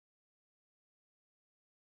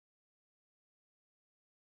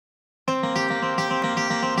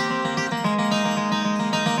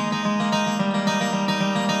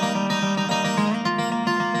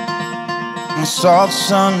saw the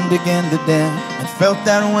sun begin to dim and felt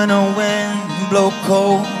that winter wind blow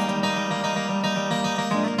cold.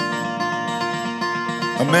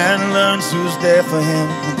 A man learns who's there for him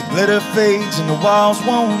when the glitter fades and the walls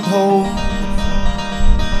won't hold.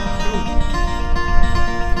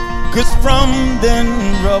 'Cause from then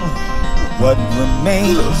rubble, what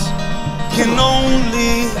remains can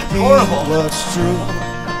only be what's true.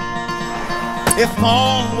 If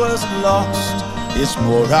all was lost, it's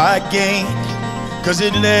more I gained, 'cause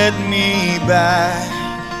it led me back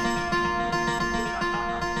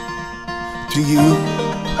to you.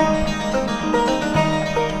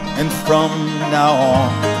 And from now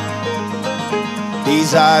on,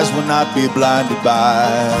 these eyes will not be blinded by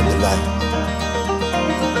the light.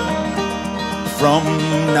 From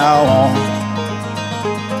now on,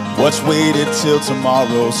 what's waited till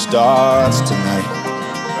tomorrow starts tonight.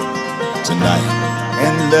 Tonight.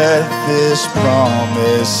 And let this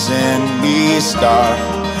promise in me start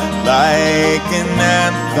like an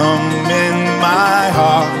anthem in my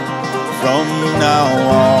heart. From now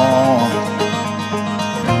on,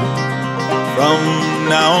 from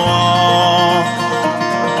now on.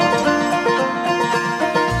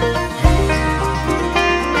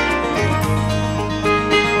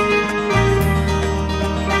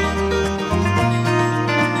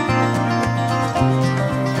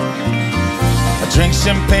 Drink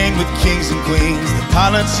champagne with kings and queens. The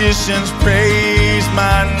politicians praise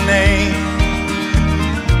my name,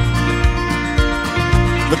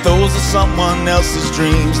 but those are someone else's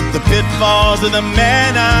dreams. The pitfalls of the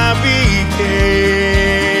man I became.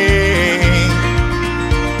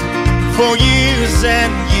 For years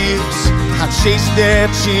and years I chased their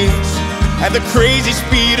cheers at the crazy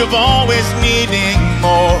speed of always needing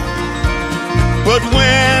more. But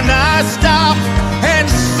when I stop and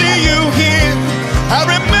see you here, I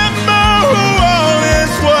remember